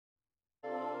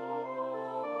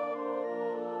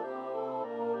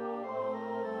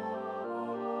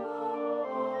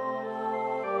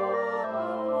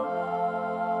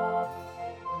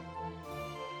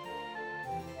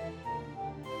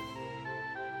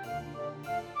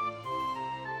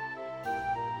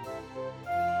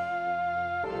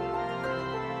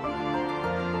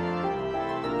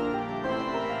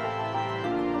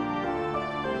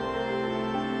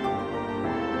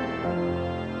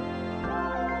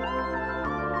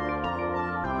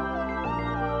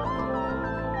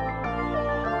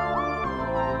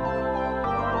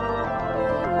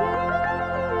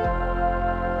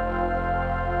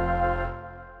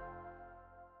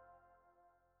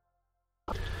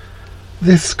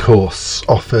This course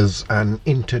offers an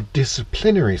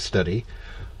interdisciplinary study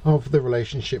of the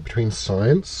relationship between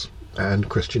science and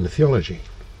Christian theology,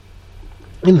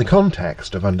 in the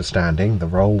context of understanding the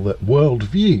role that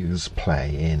worldviews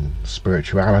play in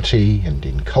spirituality and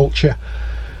in culture,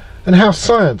 and how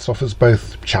science offers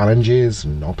both challenges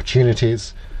and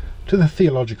opportunities to the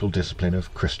theological discipline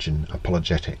of Christian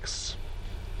apologetics.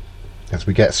 As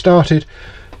we get started,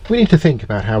 we need to think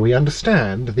about how we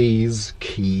understand these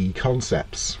key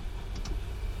concepts.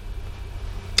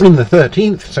 In the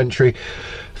 13th century,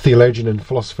 theologian and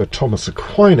philosopher Thomas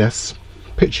Aquinas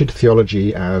pictured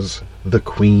theology as the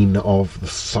queen of the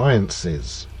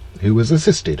sciences, who was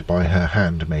assisted by her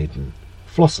handmaiden,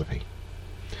 philosophy.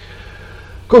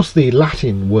 Of course, the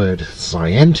Latin word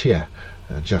scientia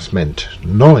just meant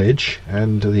knowledge,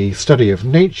 and the study of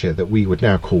nature that we would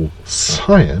now call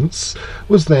science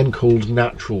was then called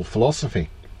natural philosophy,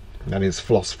 that is,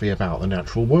 philosophy about the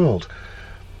natural world.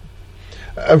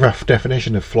 A rough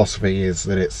definition of philosophy is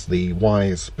that it's the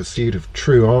wise pursuit of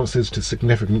true answers to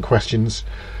significant questions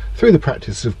through the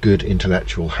practice of good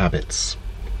intellectual habits.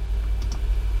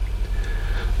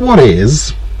 What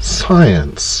is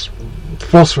science?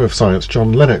 Philosopher of science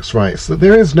John Lennox writes that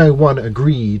there is no one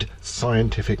agreed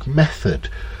scientific method,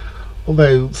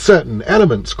 although certain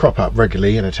elements crop up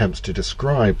regularly in attempts to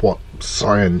describe what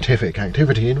scientific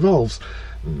activity involves: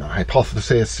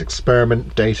 hypothesis,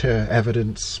 experiment, data,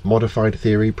 evidence, modified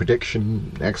theory,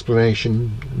 prediction,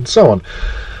 explanation, and so on.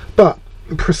 But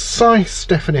precise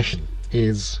definition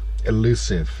is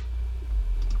elusive.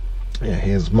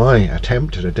 Here's my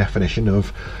attempt at a definition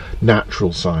of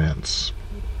natural science.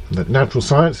 That natural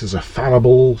science is a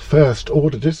fallible,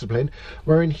 first-order discipline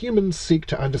wherein humans seek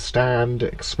to understand,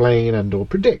 explain, and/or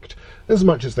predict as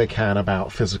much as they can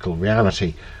about physical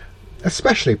reality,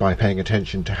 especially by paying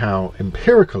attention to how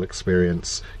empirical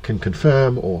experience can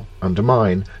confirm or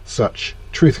undermine such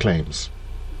truth claims.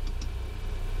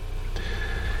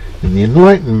 In the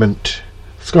Enlightenment,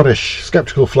 Scottish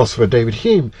sceptical philosopher David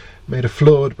Hume made a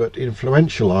flawed but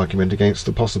influential argument against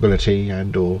the possibility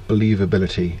and/or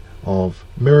believability of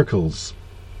miracles.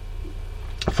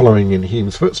 Following in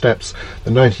Hume's footsteps, the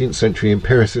 19th century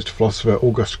empiricist philosopher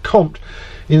Auguste Comte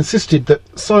insisted that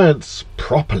science,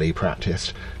 properly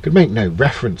practiced, could make no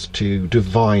reference to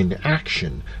divine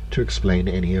action to explain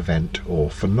any event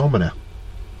or phenomena.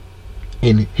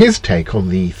 In his take on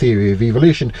the theory of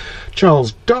evolution,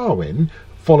 Charles Darwin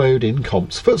followed in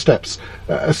Comte's footsteps,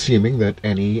 assuming that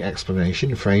any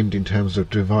explanation framed in terms of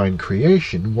divine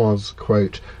creation was,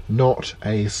 quote, not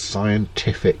a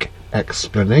scientific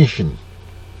explanation.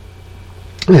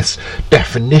 This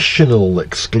definitional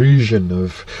exclusion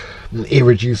of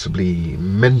irreducibly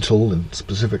mental and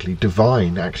specifically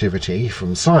divine activity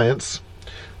from science,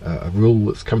 a rule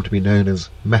that's come to be known as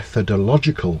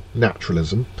methodological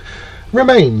naturalism,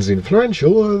 remains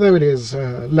influential, although it is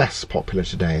less popular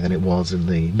today than it was in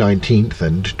the 19th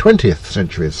and 20th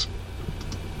centuries.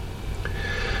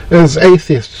 As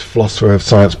atheist philosopher of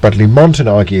science Bradley Monton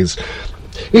argues,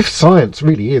 if science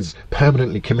really is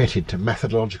permanently committed to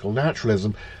methodological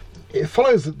naturalism, it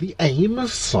follows that the aim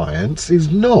of science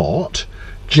is not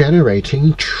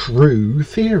generating true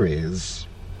theories.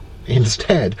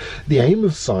 Instead, the aim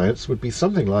of science would be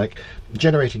something like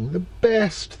generating the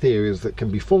best theories that can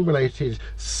be formulated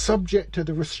subject to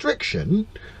the restriction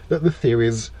that the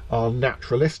theories are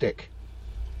naturalistic.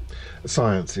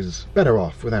 Science is better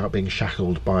off without being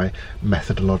shackled by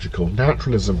methodological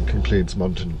naturalism, concludes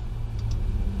Monton.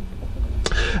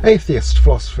 Atheist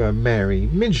philosopher Mary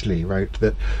Midgley wrote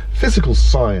that physical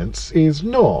science is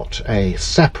not a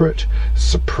separate,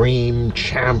 supreme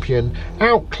champion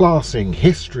outclassing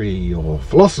history or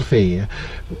philosophy.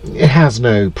 It has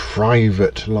no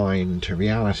private line to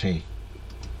reality.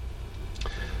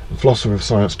 The philosopher of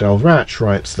science Del Ratch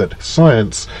writes that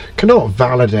science cannot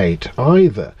validate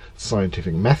either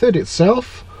scientific method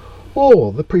itself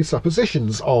or the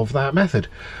presuppositions of that method.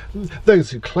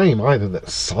 Those who claim either that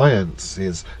science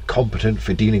is competent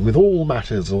for dealing with all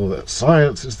matters or that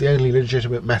science is the only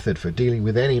legitimate method for dealing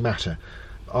with any matter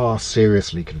are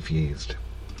seriously confused.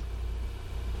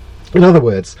 In other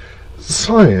words,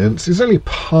 science is only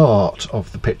part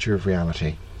of the picture of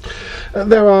reality.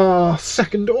 There are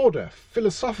second-order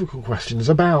philosophical questions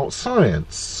about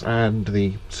science and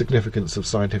the significance of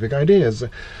scientific ideas.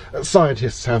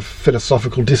 Scientists have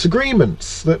philosophical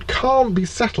disagreements that can't be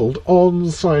settled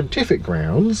on scientific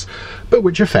grounds, but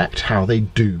which affect how they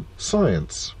do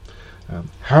science.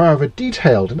 However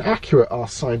detailed and accurate our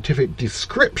scientific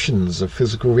descriptions of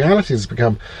physical realities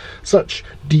become, such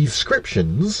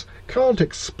descriptions can't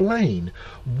explain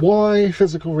why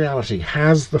physical reality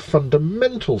has the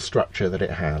fundamental structure that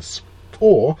it has,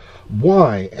 or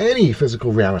why any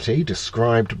physical reality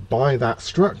described by that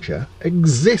structure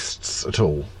exists at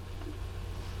all.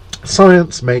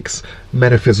 Science makes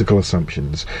metaphysical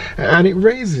assumptions, and it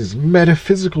raises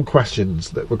metaphysical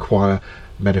questions that require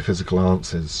metaphysical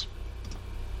answers.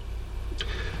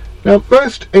 Now,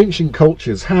 most ancient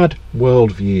cultures had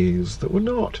worldviews that were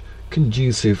not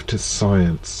conducive to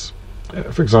science.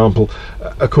 For example,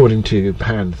 according to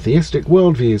pantheistic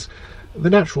worldviews, the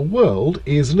natural world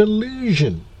is an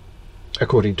illusion.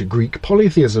 According to Greek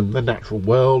polytheism, the natural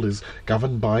world is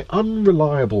governed by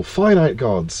unreliable finite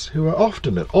gods who are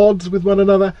often at odds with one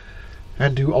another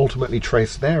and who ultimately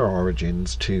trace their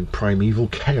origins to primeval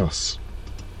chaos.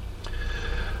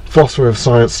 Philosopher of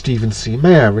science Stephen C.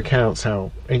 Meyer recounts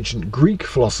how ancient Greek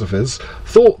philosophers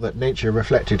thought that nature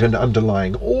reflected an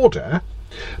underlying order,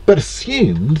 but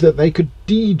assumed that they could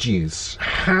deduce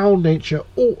how nature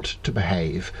ought to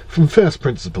behave from first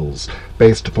principles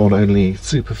based upon only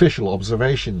superficial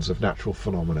observations of natural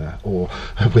phenomena or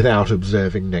without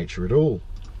observing nature at all.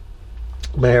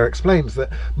 Meyer explains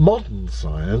that modern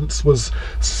science was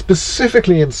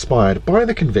specifically inspired by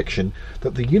the conviction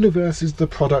that the universe is the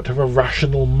product of a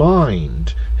rational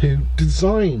mind who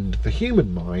designed the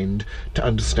human mind to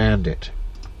understand it.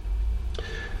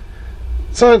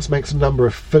 Science makes a number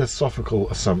of philosophical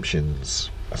assumptions,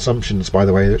 by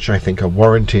the way, which I think are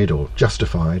warranted or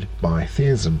justified by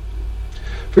theism.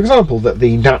 For example, that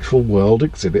the natural world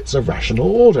exhibits a rational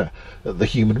order, that the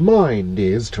human mind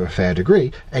is, to a fair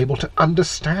degree, able to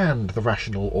understand the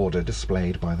rational order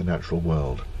displayed by the natural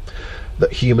world,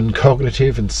 that human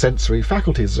cognitive and sensory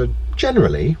faculties are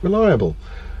generally reliable,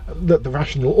 that the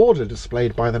rational order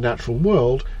displayed by the natural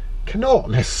world cannot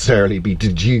necessarily be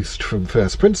deduced from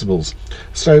first principles,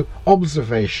 so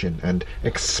observation and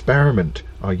experiment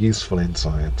are useful in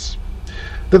science,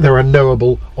 that there are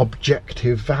knowable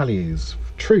objective values,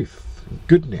 truth,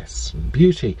 goodness and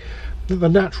beauty, that the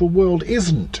natural world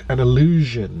isn't an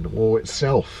illusion or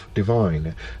itself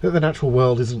divine, that the natural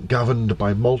world isn't governed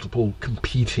by multiple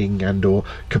competing and or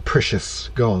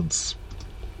capricious gods.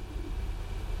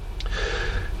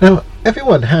 Now,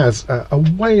 everyone has a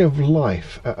way of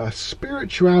life, a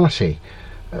spirituality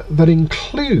that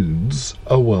includes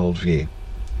a worldview.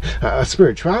 A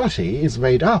spirituality is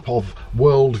made up of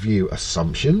worldview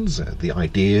assumptions, the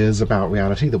ideas about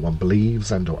reality that one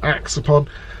believes and or acts upon,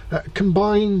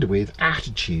 combined with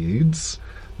attitudes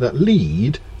that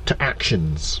lead to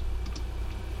actions.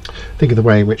 Think of the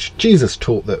way in which Jesus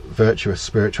taught that virtuous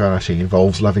spirituality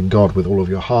involves loving God with all of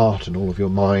your heart and all of your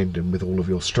mind and with all of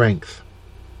your strength.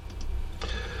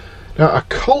 Now, a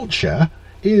culture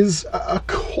is a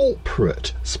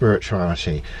corporate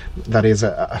spirituality, that is,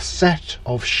 a set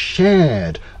of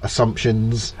shared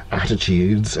assumptions,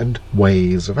 attitudes and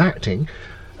ways of acting,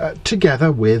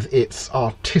 together with its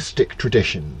artistic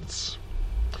traditions.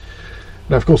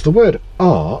 Now, of course, the word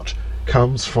art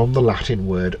comes from the Latin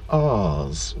word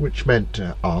ars, which meant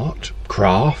art,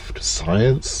 craft,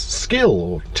 science, skill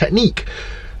or technique,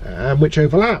 which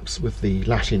overlaps with the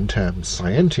Latin term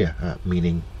scientia,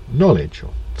 meaning knowledge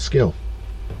or skill.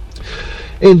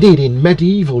 Indeed, in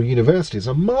medieval universities,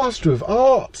 a Master of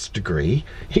Arts degree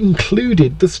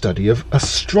included the study of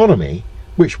astronomy,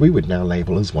 which we would now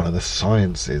label as one of the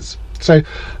sciences. So,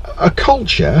 a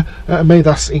culture may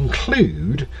thus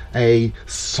include a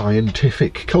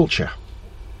scientific culture.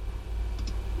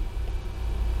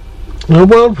 Now,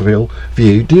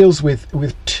 worldview deals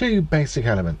with two basic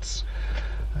elements.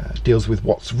 It deals with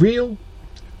what's real,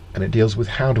 and it deals with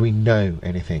how do we know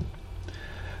anything.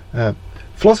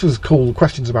 Philosophers call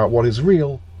questions about what is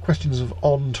real questions of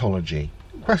ontology,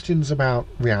 questions about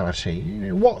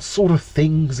reality, what sort of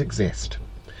things exist.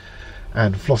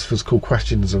 And philosophers call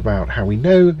questions about how we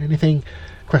know anything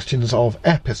questions of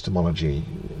epistemology,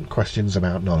 questions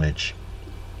about knowledge.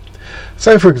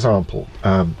 So, for example,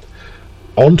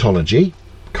 ontology,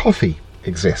 coffee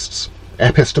exists.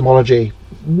 Epistemology,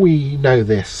 we know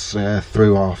this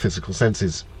through our physical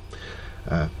senses.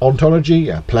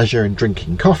 Ontology, pleasure in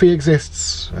drinking coffee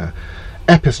exists.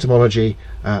 Epistemology,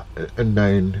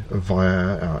 known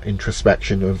via our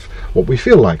introspection of what we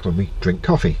feel like when we drink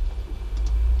coffee.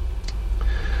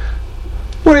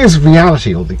 What is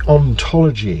reality, or the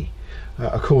ontology,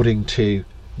 according to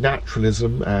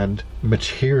naturalism and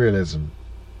materialism?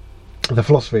 The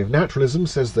philosophy of naturalism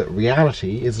says that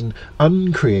reality is an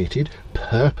uncreated,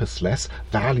 purposeless,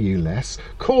 valueless,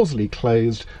 causally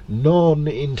closed,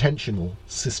 non-intentional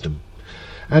system.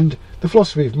 And the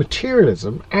philosophy of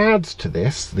materialism adds to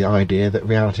this the idea that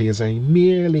reality is a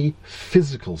merely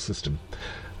physical system.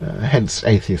 Hence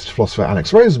atheist philosopher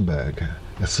Alex Rosenberg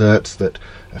asserts that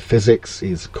physics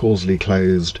is causally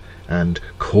closed and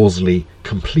causally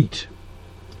complete.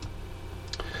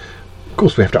 Of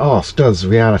course, we have to ask, does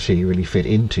reality really fit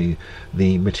into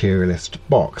the materialist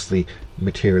box, the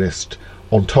materialist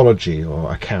ontology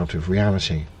or account of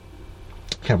reality?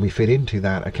 Can we fit into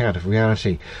that account of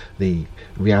reality the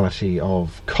reality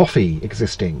of coffee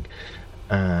existing,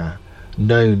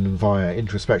 known via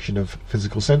introspection of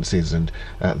physical senses, and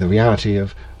the reality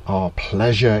of our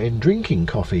pleasure in drinking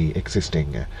coffee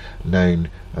existing, known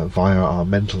via our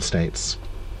mental states?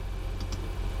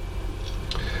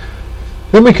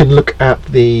 Then we can look at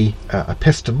the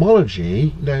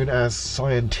epistemology known as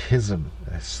scientism,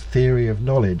 a theory of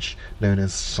knowledge known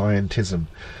as scientism.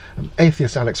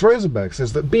 Atheist Alex Rosenberg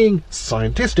says that being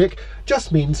scientistic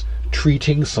just means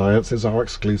treating science as our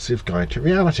exclusive guide to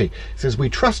reality. He says we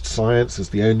trust science as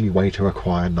the only way to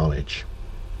acquire knowledge.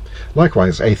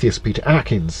 Likewise, atheist Peter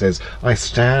Atkins says, I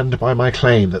stand by my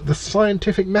claim that the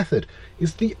scientific method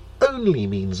is the only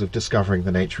means of discovering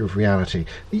the nature of reality,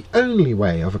 the only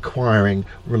way of acquiring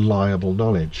reliable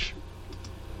knowledge.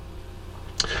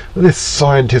 This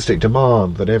scientific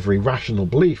demand that every rational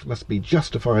belief must be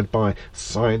justified by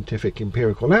scientific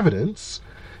empirical evidence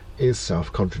is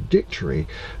self-contradictory,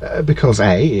 because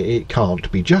A, it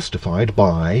can't be justified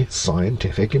by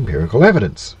scientific empirical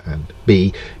evidence, and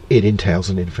B, it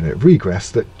entails an infinite regress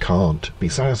that can't be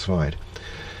satisfied.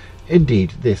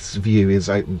 Indeed, this view is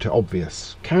open to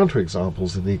obvious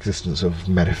counterexamples in the existence of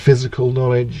metaphysical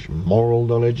knowledge, moral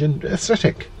knowledge, and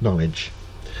aesthetic knowledge.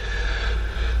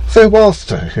 So whilst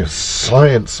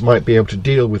science might be able to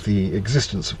deal with the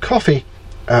existence of coffee,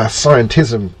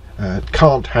 scientism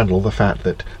can't handle the fact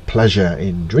that pleasure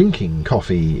in drinking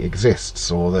coffee exists,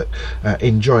 or that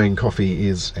enjoying coffee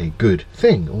is a good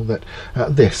thing, or that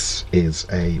this is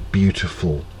a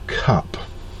beautiful cup.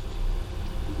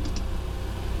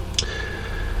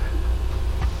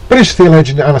 British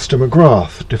theologian Alistair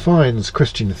McGrath defines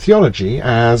Christian theology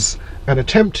as an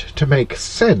attempt to make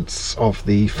sense of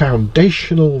the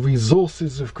foundational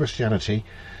resources of Christianity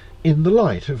in the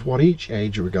light of what each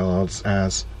age regards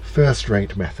as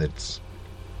first-rate methods.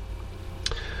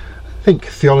 I think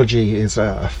theology is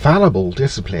a fallible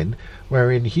discipline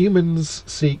wherein humans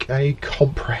seek a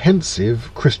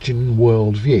comprehensive Christian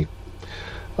worldview.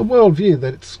 A worldview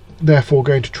that's therefore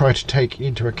going to try to take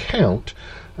into account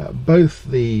both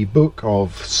the book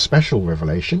of special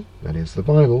revelation, that is the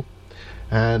Bible,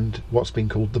 and what's been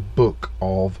called the book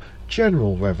of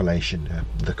general revelation,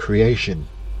 the creation.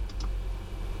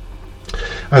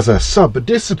 As a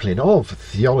sub-discipline of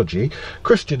theology,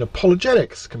 Christian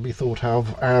apologetics can be thought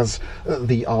of as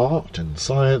the art and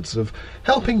science of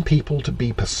helping people to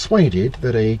be persuaded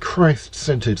that a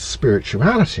Christ-centered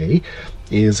spirituality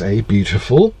is a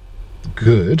beautiful,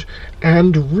 good,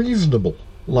 and reasonable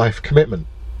life commitment.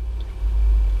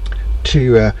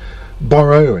 To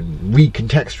borrow and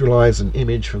recontextualize an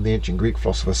image from the ancient Greek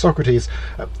philosopher Socrates,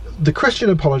 the Christian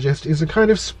apologist is a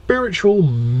kind of spiritual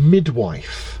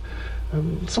midwife,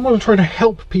 someone trying to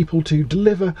help people to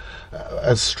deliver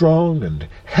a strong and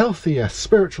healthy a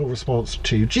spiritual response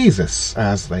to Jesus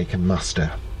as they can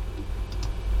muster.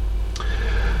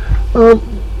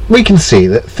 We can see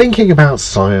that thinking about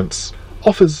science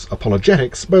offers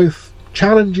apologetics both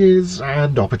challenges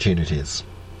and opportunities.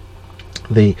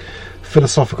 The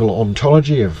philosophical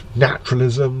ontology of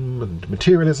naturalism and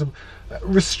materialism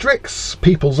restricts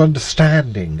people's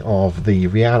understanding of the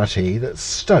reality that's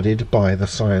studied by the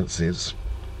sciences.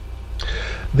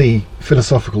 The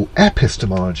philosophical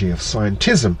epistemology of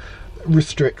scientism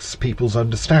restricts people's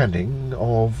understanding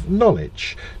of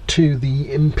knowledge to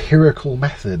the empirical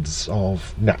methods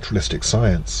of naturalistic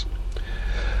science.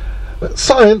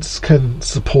 Science can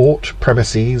support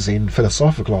premises in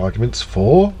philosophical arguments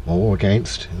for or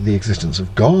against the existence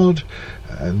of God,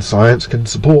 and science can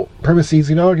support premises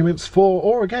in arguments for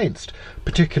or against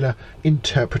particular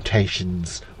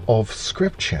interpretations of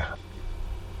Scripture.